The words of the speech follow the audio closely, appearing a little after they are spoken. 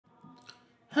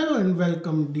Hello and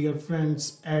welcome, dear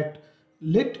friends, at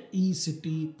Lit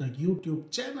eCity, the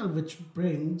YouTube channel which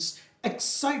brings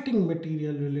exciting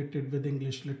material related with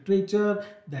English literature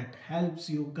that helps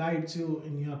you, guides you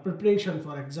in your preparation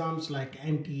for exams like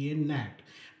NTA NET.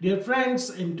 Dear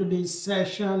friends, in today's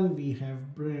session we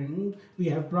have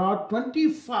brought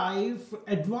 25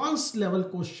 advanced level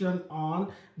question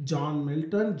on John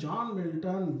Milton. John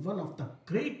Milton, one of the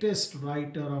greatest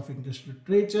writer of English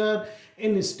literature.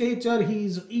 In stature, he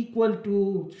is equal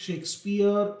to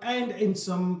Shakespeare, and in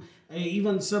some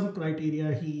even some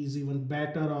criteria he is even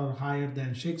better or higher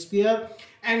than Shakespeare.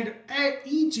 And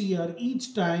each year,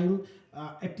 each time,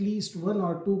 at least one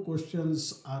or two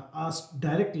questions are asked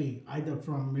directly either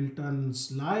from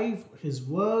Milton's life, his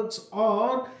works,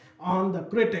 or on the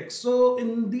critics. So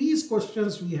in these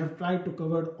questions we have tried to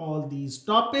cover all these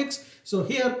topics. So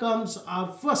here comes our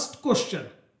first question.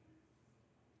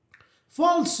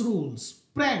 False rules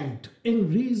pranked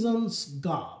in reason's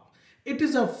garb. It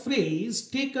is a phrase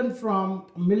taken from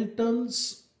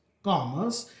Milton's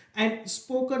Comus and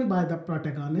spoken by the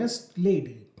protagonist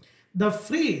lady. The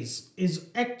phrase is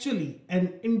actually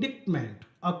an indictment,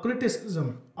 a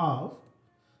criticism of,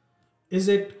 is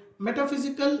it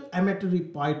metaphysical amatory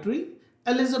poetry,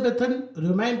 Elizabethan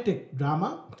romantic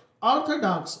drama,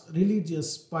 orthodox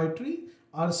religious poetry,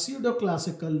 or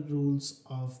pseudo-classical rules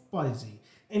of poesy.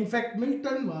 In fact,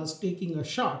 Milton was taking a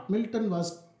shot. Milton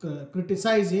was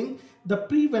criticizing the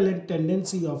prevalent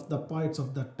tendency of the poets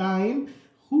of the time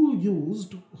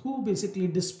who basically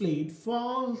displayed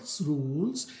false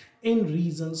rules in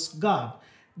reason's garb.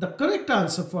 The correct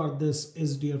answer for this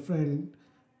is, dear friend,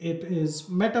 it is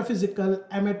metaphysical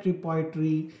amatory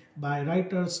poetry by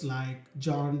writers like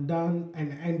John Donne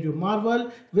and Andrew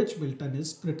Marvell, which Milton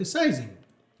is criticizing.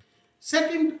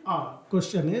 Second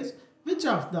question is, which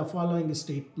of the following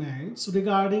statements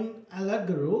regarding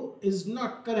Allegro is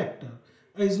not correct?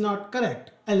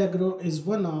 Allegro is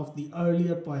one of the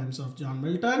earlier poems of John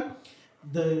Milton.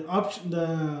 The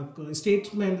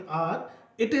statements are: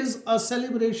 it is a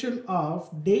celebration of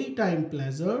daytime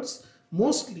pleasures,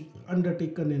 mostly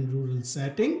undertaken in rural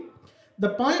setting.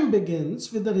 The poem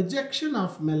begins with the rejection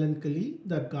of melancholy,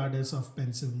 the goddess of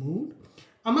pensive mood.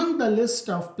 Among the list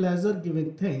of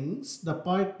pleasure-giving things, the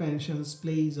poet mentions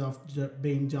plays of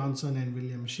Ben Jonson and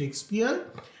William Shakespeare,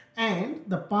 and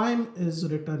the poem is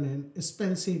written in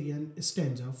Spenserian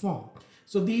stanza form.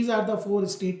 So these are the four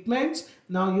statements.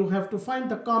 Now you have to find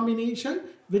the combination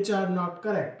which are not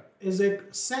correct. Is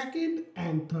it second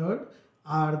and third?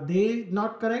 Are they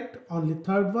not correct? Only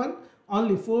third one,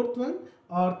 only fourth one,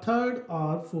 or third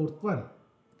or fourth one?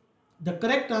 The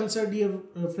correct answer, dear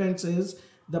friends, is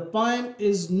the poem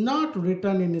is not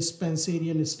written in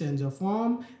Spenserian stanza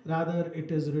form, rather it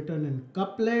is written in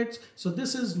couplets. So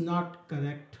this is not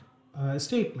correct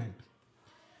statement.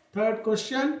 Third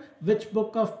question, which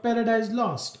book of Paradise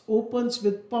Lost opens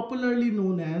with popularly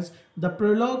known as the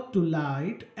Prologue to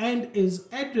Light and is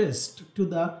addressed to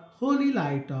the holy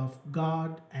light of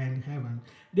God and heaven?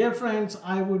 Dear friends,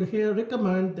 I would here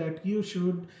recommend that you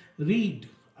should read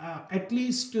at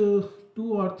least two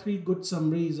or three good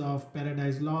summaries of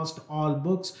Paradise Lost, all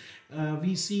books.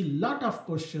 We see lot of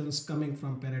questions coming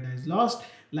from Paradise Lost,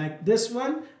 like this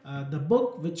one, the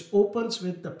book which opens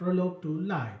with the Prologue to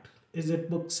Light. Is it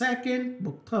book second,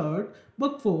 book third,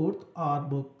 book fourth, or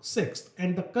book sixth?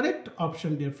 And the correct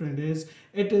option, dear friend, is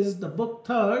it is the book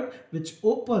third, which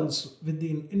opens with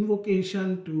the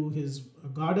invocation to his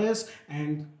goddess,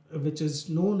 and which is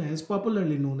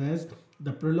popularly known as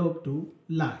the Prologue to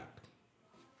Light.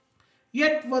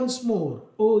 Yet once more,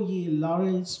 O ye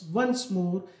laurels, once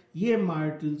more, ye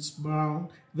myrtles brown,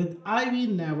 with ivy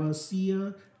never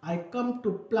sere, I come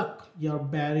to pluck your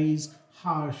berries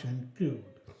harsh and crude.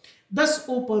 Thus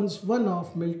opens one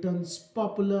of Milton's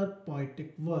popular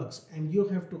poetic works, and you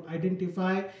have to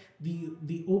identify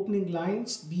the opening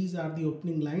lines. These are the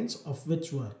opening lines of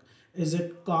which work? Is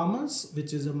it Comus,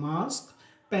 which is a masque,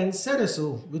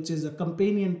 Pensereso, which is a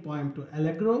companion poem to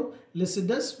Allegro,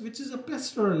 Lycidas, which is a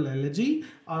pastoral elegy,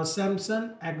 or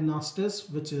Samson Agnostus,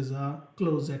 which is a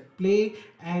closet play?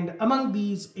 And among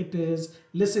these, it is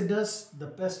Lycidas, the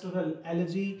pastoral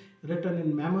elegy written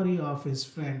in memory of his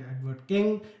friend Edward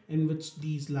King, in which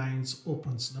these lines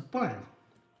opens the poem.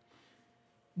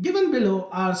 Given below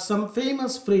are some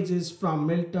famous phrases from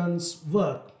Milton's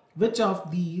work. Which of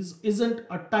these isn't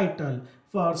a title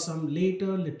for some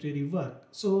later literary work?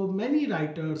 So many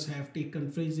writers have taken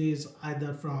phrases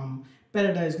either from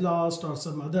Paradise Lost or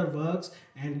some other works,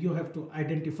 and you have to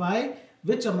identify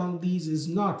which among these is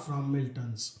not from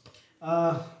Milton's.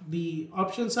 The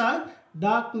options are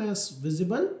darkness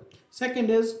visible. Second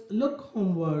is look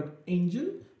homeward angel.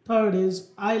 third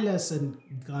is Isles in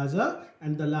Gaza,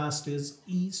 and the last is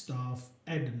east of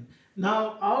Eden.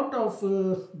 Now out of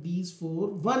these four,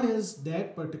 one is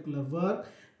that particular work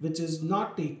which is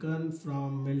not taken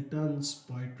from Milton's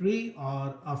poetry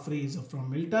or a phrase from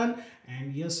Milton,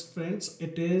 and yes friends,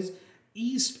 it is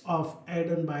East of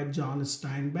Eden by John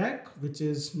Steinbeck, which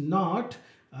is not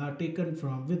taken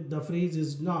from, with the phrase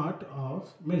is not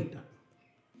of Milton.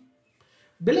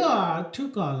 Below are two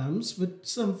columns with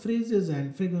some phrases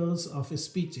and figures of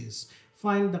speeches.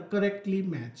 Find the correctly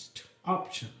matched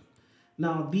option.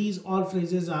 Now these all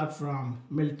phrases are from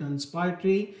Milton's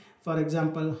poetry. For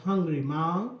example, hungry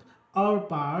mouth, our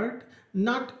part,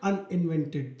 not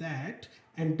uninvented that,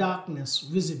 and darkness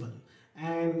visible.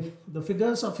 And the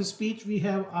figures of speech we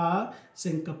have are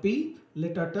syncope,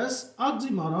 litotus,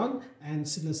 oxymoron, and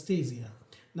synesthesia.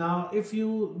 Now, if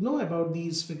you know about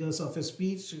these figures of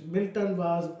speech, Milton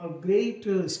was a great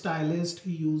stylist.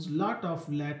 He used a lot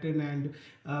of Latin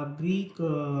and Greek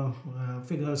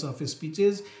figures of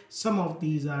speeches. Some of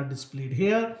these are displayed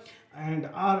here, and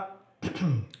our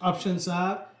options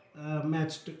are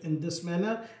matched in this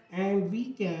manner, and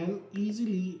we can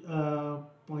easily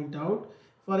point out,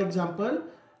 for example,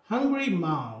 hungry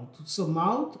mouth. So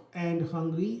mouth and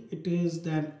hungry, it is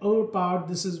then our part.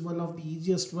 This is one of the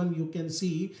easiest one. You can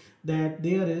see that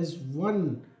there is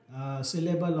one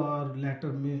syllable or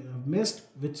letter missed,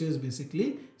 which is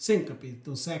basically syncope.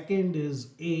 So second is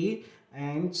A,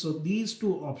 and so these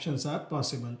two options are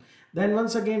possible. Then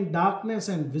once again, darkness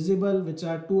and visible, which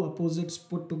are two opposites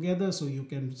put together, so you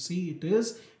can see it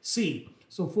is C.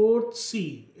 So fourth,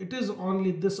 C. It is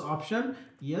only this option.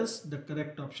 Yes, the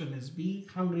correct option is B.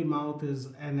 Hungry mouth is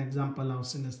an example of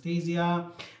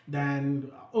synesthesia. Then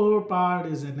our part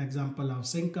is an example of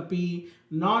syncope.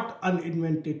 Not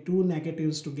uninvented, two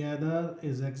negatives together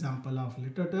is example of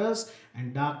litotus.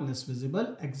 And darkness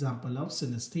visible, example of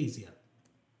synesthesia.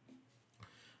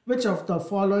 Which of the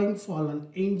following fallen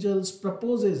angels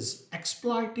proposes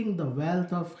exploiting the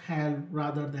wealth of hell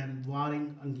rather than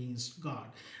warring against God?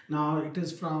 Now it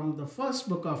is from the first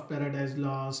book of Paradise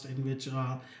Lost, in which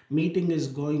a meeting is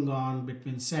going on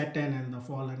between Satan and the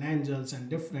fallen angels, and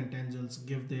different angels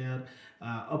give their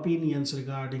opinions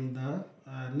regarding the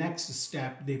next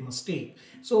step they must take.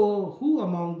 So who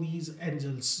among these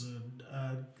angels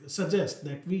suggest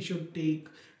that we should take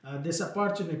this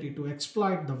opportunity to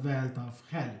exploit the wealth of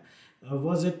hell?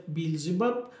 Was it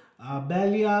Beelzebub,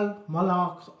 Belial,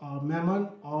 Moloch, or Mammon?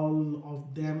 All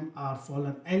of them are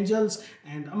fallen angels,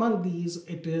 and among these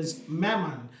it is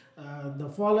Mammon, the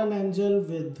fallen angel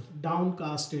with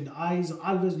downcasted eyes,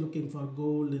 always looking for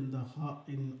gold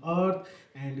in earth,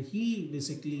 and he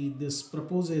basically this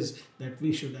proposes that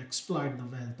we should exploit the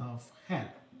wealth of hell.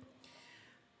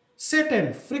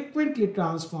 Satan frequently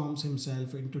transforms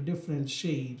himself into different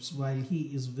shapes while he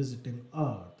is visiting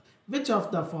Earth. Which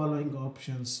of the following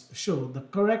options show the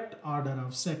correct order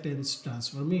of Satan's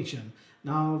transformation?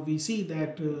 Now we see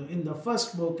that in the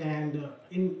first book, and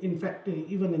in fact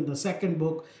even in the second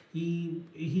book, he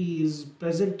is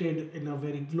presented in a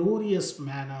very glorious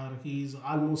manner. He is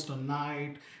almost a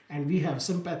knight, and we have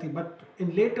sympathy. But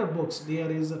in later books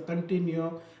there is a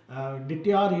continual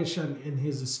deterioration in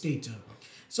his stature.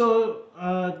 So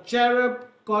cherub,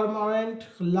 cormorant,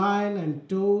 lion and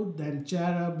toad, then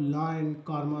cherub, lion,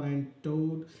 cormorant,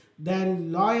 toad,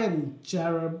 then lion,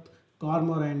 cherub,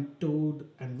 cormorant, toad,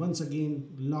 and once again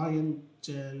lion,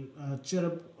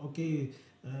 cherub. Okay,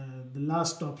 the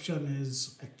last option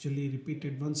is actually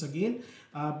repeated once again,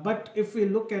 but if we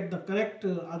look at the correct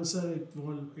answer,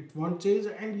 it won't change,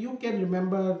 and you can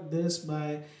remember this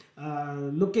by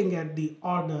looking at the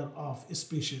order of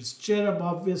species. Cherub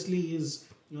obviously is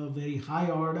a very high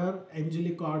order,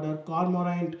 angelic order.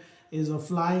 Cormorant is a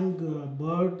flying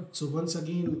bird, so once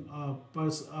again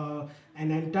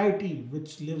an entity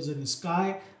which lives in the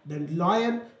sky. Then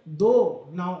lion, though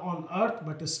now on earth,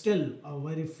 but still a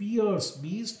very fierce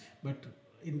beast, but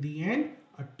in the end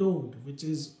a toad, which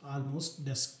is almost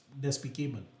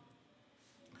despicable.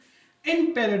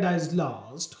 In Paradise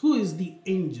Lost, who is the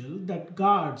angel that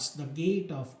guards the gate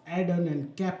of Eden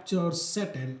and captures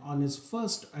Satan on his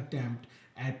first attempt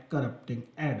at corrupting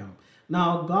Adam?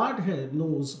 Now God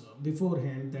knows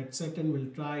beforehand that Satan will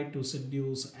try to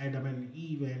seduce Adam and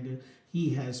Eve, and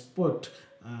he has put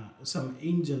some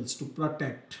angels to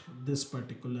protect this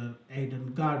particular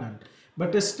Eden garden.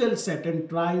 But still Satan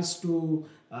tries to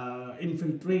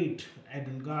infiltrate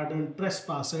Eden garden,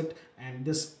 trespass it, and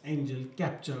this angel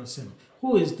captures him.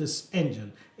 Who is this angel?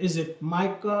 Is it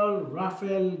Michael,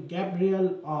 Raphael,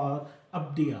 Gabriel, or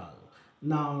Abdiel?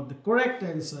 Now the correct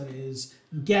answer is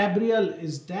Gabriel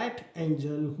is that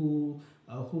angel who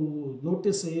who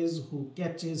notices, who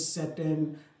catches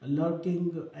Satan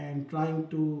lurking and trying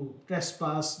to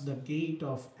trespass the gate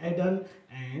of Eden,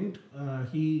 and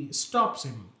he stops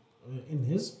him in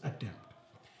his attempt.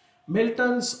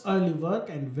 Milton's early work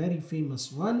and very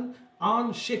famous one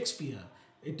on Shakespeare.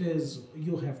 It is,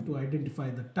 you have to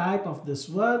identify the type of this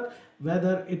work,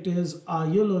 whether it is a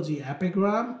eulogy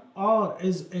epigram, or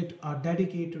is it a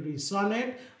dedicatory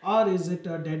sonnet, or is it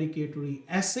a dedicatory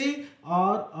essay,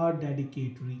 or a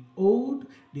dedicatory ode.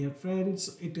 Dear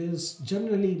friends, it is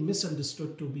generally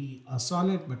misunderstood to be a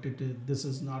sonnet, but this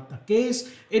is not the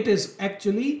case. It is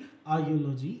actually a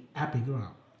eulogy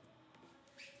epigram.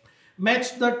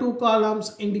 Match the two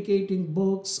columns indicating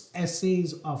books,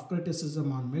 essays of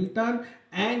criticism on Milton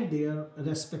and their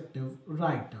respective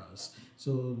writers.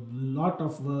 So lot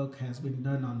of work has been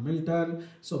done on Milton.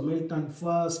 So Milton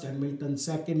first and Milton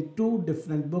second, two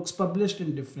different books published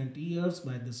in different years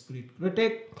by this great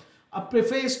critic. A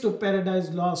preface to Paradise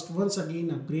Lost, once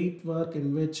again a great work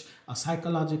in which a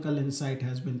psychological insight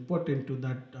has been put into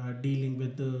that dealing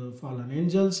with the fallen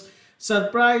angels.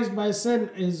 Surprised by Sin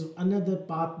is another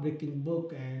path-breaking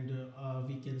book, and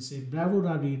we can say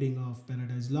bravura reading of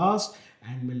Paradise Lost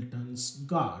and Milton's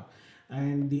God.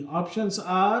 And the options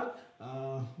are,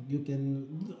 I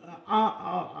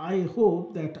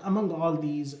hope that among all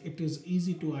these, it is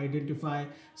easy to identify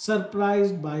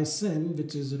Surprised by Sin,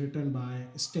 which is written by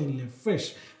Stanley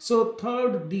Fish. So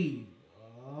third D.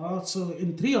 So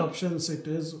in three options it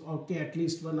is okay, at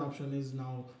least one option is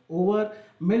now over.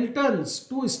 Milton's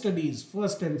two studies,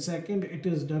 first and second, it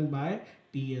is done by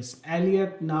T.S.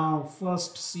 Eliot. Now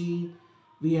first C,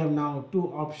 we have now two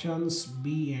options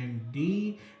B and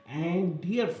D, and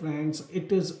dear friends,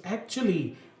 it is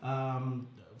actually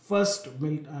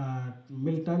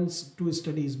Milton's two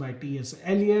studies by T.S.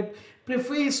 Eliot.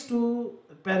 Preface to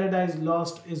Paradise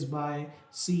Lost is by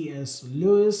C.S.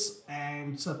 Lewis,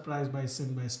 and Surprised by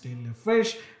Sin by Stanley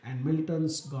Fish, and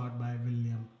Milton's God by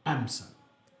William Emerson.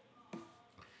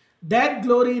 That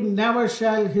glory never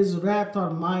shall his wrath or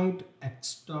might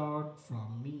extort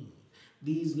from me.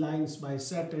 These lines by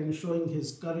Satan showing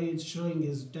his courage, showing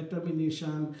his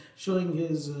determination, showing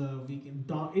his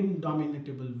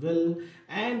indomitable will,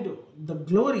 and the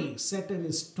glory Satan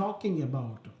is talking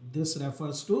about. This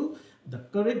refers to the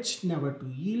courage never to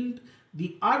yield,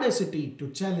 the audacity to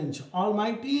challenge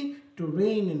Almighty, to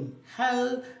reign in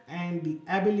hell, and the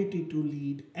ability to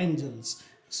lead angels.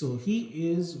 So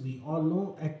he is, we all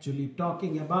know, actually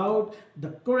talking about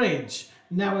the courage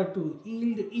never to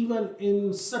yield even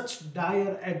in such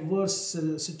dire adverse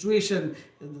situation.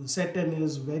 Satan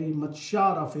is very much sure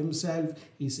of himself.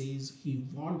 He says he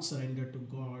won't surrender to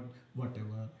God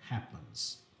whatever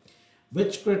happens.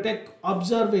 Which critic,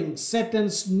 observing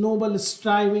Satan's noble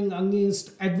striving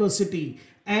against adversity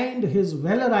and his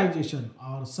valorization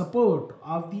or support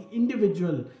of the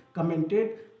individual,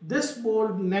 commented, this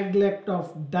bold neglect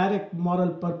of direct moral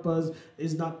purpose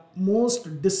is the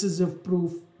most decisive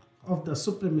proof of the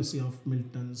supremacy of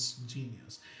Milton's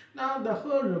genius. Now, the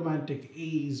whole Romantic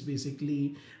Age,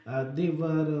 basically, they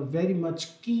were very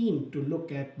much keen to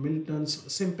look at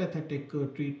Milton's sympathetic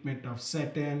treatment of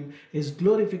Satan, his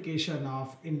glorification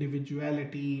of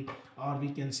individuality, or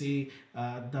we can say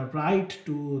the right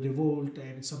to revolt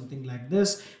and something like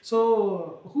this.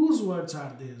 So, whose words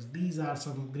are these? These are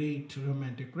some great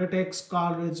Romantic critics: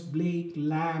 Coleridge, Blake,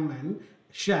 Lamb, and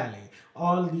Shelley.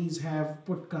 All these have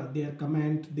put their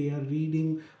comment, their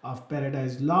reading of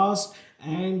Paradise Lost,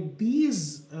 and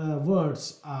these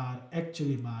words are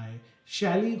actually by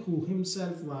Shelley, who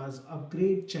himself was a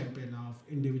great champion of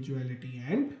individuality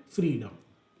and freedom.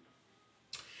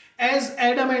 As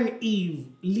Adam and Eve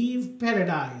leave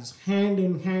paradise hand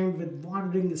in hand with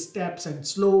wandering steps and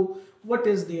slow, what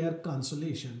is their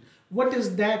consolation? What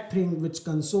is that thing which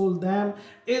consoles them?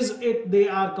 Is it they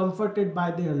are comforted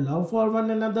by their love for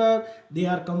one another? They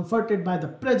are comforted by the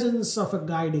presence of a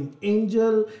guiding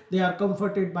angel? They are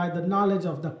comforted by the knowledge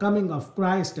of the coming of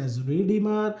Christ as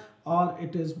Redeemer? Or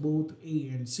it is both A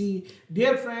and C?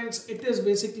 Dear friends, it is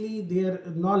basically their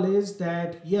knowledge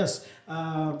that yes,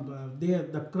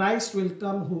 the Christ will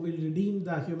come who will redeem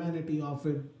the humanity of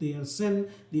their sin,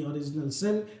 the original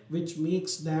sin, which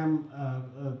makes them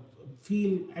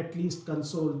feel at least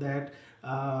consoled that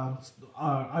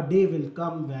a day will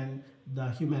come when the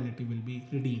humanity will be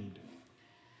redeemed.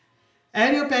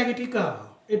 Areopagitica,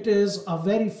 it is a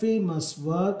very famous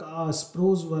work, a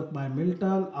prose work by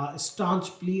Milton, a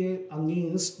staunch plea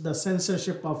against the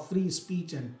censorship of free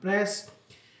speech and press.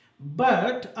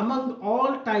 But among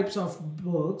all types of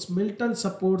books, Milton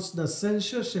supports the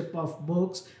censorship of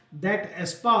books that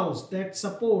espouse, that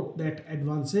support, that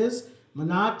advances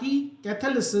monarchy,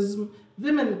 Catholicism,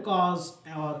 women cause,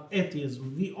 or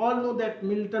atheism. We all know that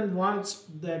Milton wants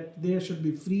that there should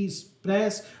be free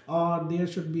press, or there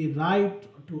should be right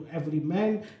to every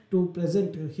man to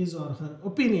present his or her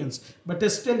opinions. But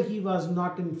still he was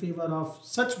not in favor of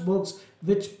such books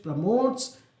which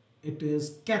promotes it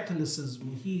is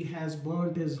Catholicism. He has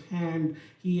burnt his hand.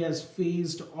 He has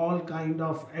faced all kind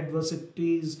of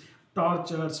adversities,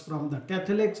 tortures from the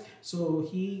Catholics. So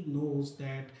he knows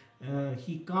that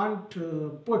he can't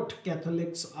put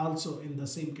Catholics also in the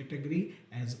same category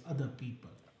as other people.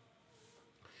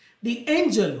 The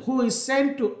angel who is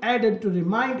sent to Adam to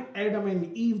remind Adam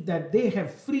and Eve that they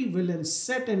have free will and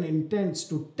Satan intends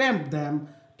to tempt them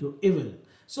to evil.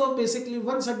 So basically,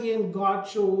 once again, God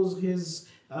shows his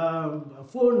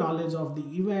foreknowledge of the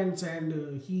events,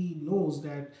 and he knows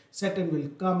that Satan will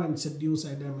come and seduce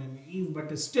Adam and Eve,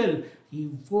 but still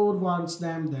he forewarns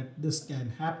them that this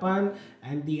can happen.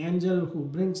 And the angel who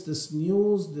brings this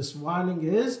news, this warning,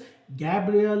 is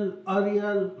Gabriel,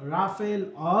 Uriel, Raphael,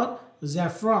 or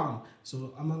Zephron.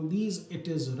 So among these it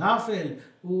is Raphael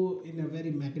who in a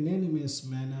very magnanimous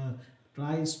manner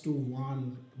tries to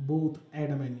warn both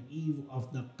Adam and Eve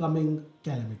of the coming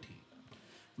calamity.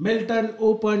 Milton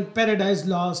opened Paradise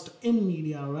Lost in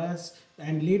media res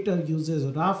and later uses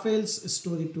Raphael's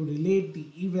story to relate the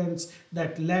events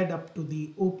that led up to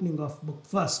the opening of book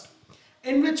first.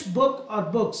 In which book or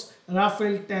books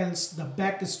Raphael tells the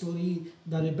backstory,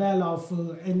 the rebel of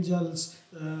angels,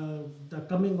 the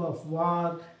coming of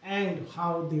war, and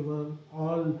how they were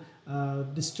all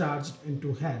discharged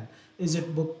into hell. Is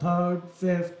it book 3rd,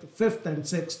 5th and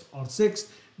 6th, or 6th?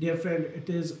 Dear friend, it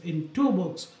is in two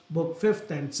books, book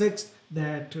 5th and 6th,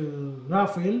 that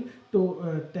Raphael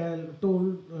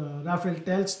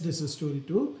tells this story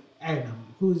to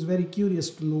Adam, who is very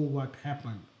curious to know what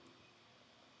happened.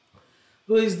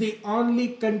 Who is the only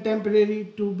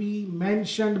contemporary to be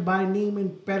mentioned by name in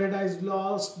Paradise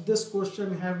Lost? This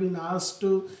question have been asked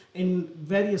in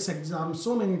various exams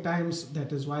so many times.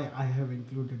 That is why I have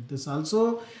included this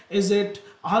also. Is it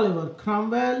Oliver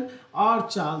Cromwell, or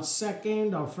Charles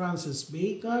II, or Francis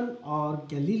Bacon, or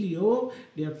Galileo?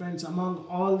 Dear friends, among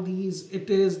all these, it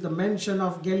is the mention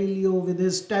of Galileo with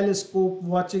his telescope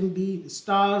watching the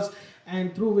stars,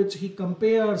 and through which he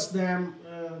compares them.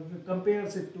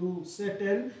 Compares it to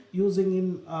Satan using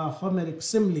in Homeric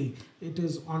simile. It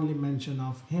is only mention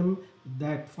of him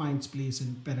that finds place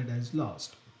in Paradise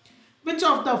Lost. Which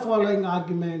of the following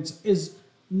arguments is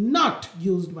not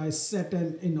used by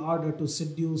Satan in order to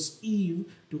seduce Eve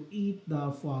to eat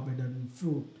the forbidden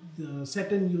fruit?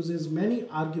 Satan uses many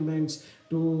arguments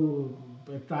to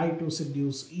try to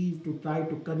seduce Eve, to try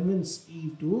to convince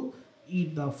Eve to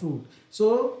eat the fruit.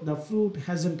 So the fruit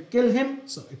hasn't killed him,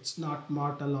 so it's not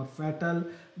mortal or fatal.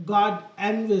 God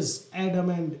envies Adam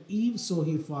and Eve, so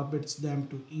he forbids them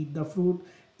to eat the fruit.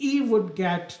 Eve would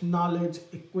get knowledge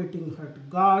equating her to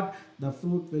God. The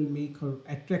fruit will make her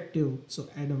attractive, so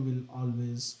Adam will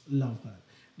always love her.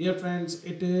 Dear friends,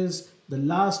 it is the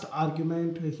last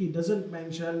argument. He doesn't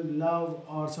mention love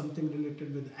or something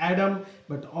related with Adam,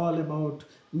 but all about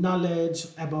knowledge,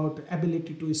 about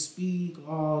ability to speak,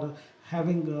 or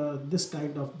having this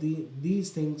kind of these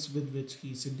things with which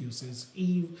he seduces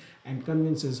Eve and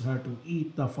convinces her to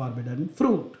eat the forbidden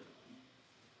fruit.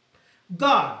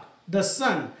 God, the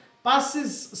Son,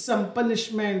 passes some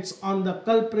punishments on the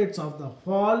culprits of the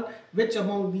fall. Which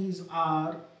among these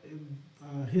are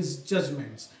his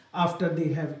judgments after they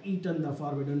have eaten the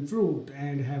forbidden fruit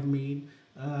and have made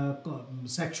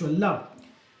sexual love?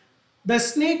 The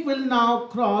snake will now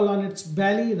crawl on its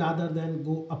belly rather than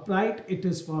go upright. It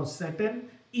is for Satan.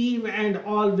 Eve and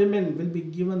all women will be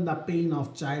given the pain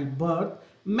of childbirth.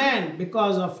 Man,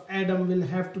 because of Adam, will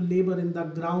have to labor in the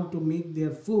ground to make their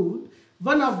food.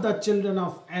 One of the children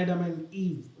of Adam and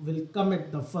Eve will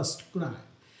commit the first crime.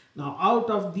 Now, out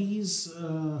of these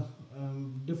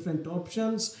different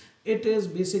options, it is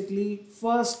basically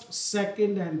first,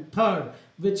 second, and third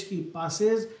which he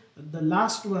passes. The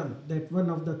last one, that one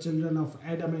of the children of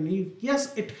Adam and Eve,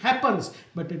 yes, it happens,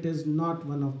 but it is not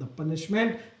one of the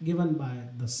punishment given by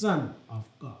the Son of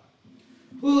God.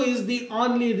 Who is the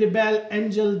only rebel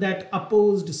angel that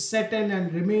opposed Satan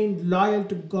and remained loyal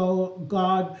to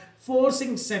God,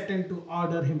 forcing Satan to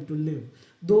order him to live?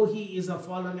 Though he is a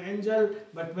fallen angel,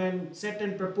 but when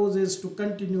Satan proposes to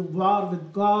continue war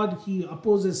with God, he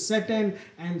opposes Satan,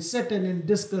 and Satan in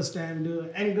disgust and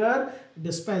anger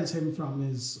dispels him from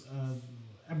his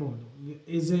abode.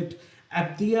 Is it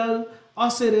Abdiel,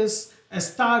 Osiris,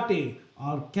 Astarte,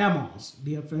 or Chamos?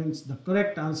 Dear friends, the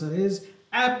correct answer is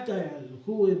Abdiel,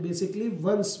 who basically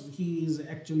once he is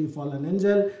actually fallen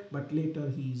angel, but later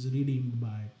he is redeemed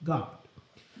by God.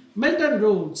 Milton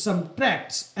wrote some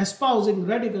tracts espousing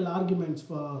radical arguments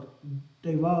for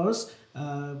divorce,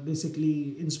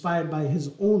 basically inspired by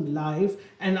his own life,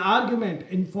 an argument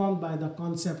informed by the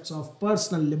concepts of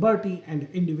personal liberty and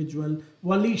individual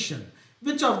volition.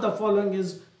 Which of the following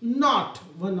is not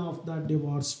one of the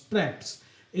divorce tracts?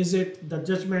 Is it The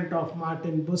Judgment of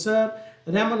Martin Bucer,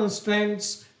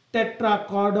 Remonstrance,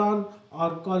 Tetrachordon,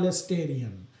 or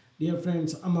Cholesterion? Dear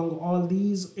friends, among all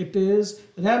these, it is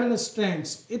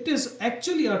Remonstrance. It is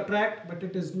actually a tract, but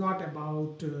it is not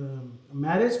about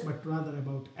marriage, but rather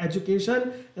about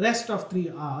education. Rest of three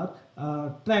are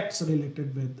tracts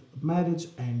related with marriage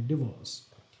and divorce.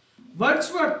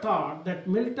 Wordsworth thought that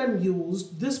Milton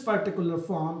used this particular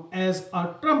form as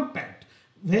a trumpet,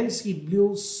 whence he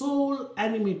blew soul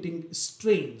animating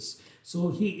strains. So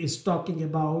he is talking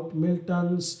about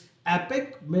Milton's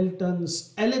epic,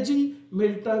 Milton's elegy,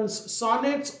 Milton's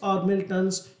sonnets, or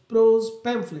Milton's prose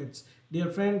pamphlets. Dear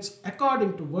friends,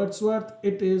 according to Wordsworth,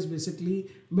 it is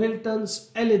basically Milton's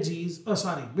elegies,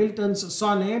 Milton's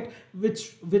sonnet,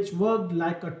 which worked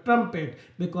like a trumpet,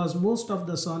 because most of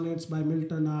the sonnets by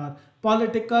Milton are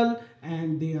political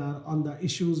and they are on the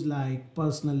issues like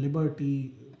personal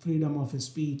liberty, freedom of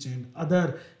speech, and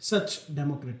other such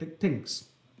democratic things.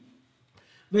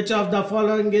 Which of the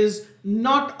following is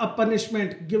not a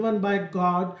punishment given by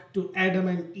God to Adam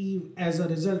and Eve as a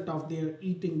result of their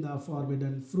eating the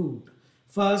forbidden fruit?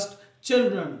 First,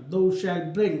 children thou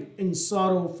shalt bring in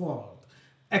sorrow forth.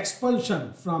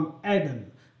 Expulsion from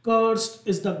Eden. Cursed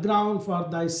is the ground for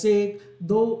thy sake,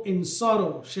 though in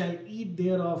sorrow shalt eat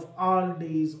thereof all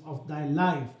days of thy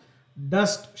life.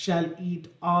 Dust shall eat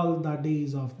all the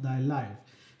days of thy life.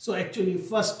 So actually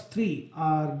first three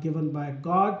are given by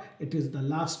God. It is the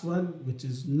last one which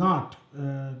is not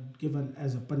given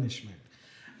as a punishment.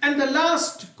 And the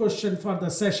last question for the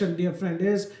session, dear friend,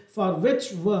 is for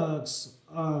which works,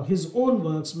 his own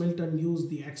works, Milton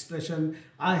used the expression,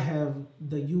 I have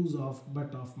the use of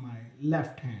but of my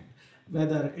left hand.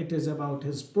 Whether it is about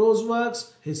his prose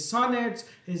works, his sonnets,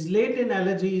 his Latin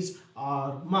elegies,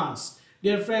 or masques.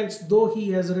 Dear friends, though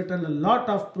he has written a lot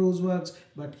of prose works,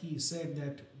 but he said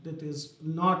that that is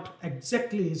not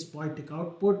exactly his poetic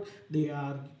output. They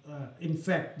are in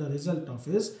fact the result of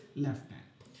his left hand.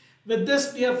 With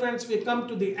this, dear friends, we come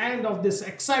to the end of this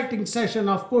exciting session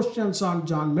of questions on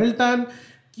John Milton.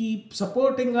 Keep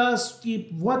supporting us,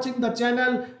 keep watching the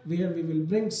channel, where we will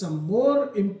bring some more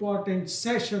important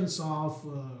sessions of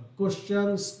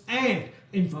questions and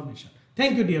information.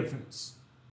 Thank you, dear friends.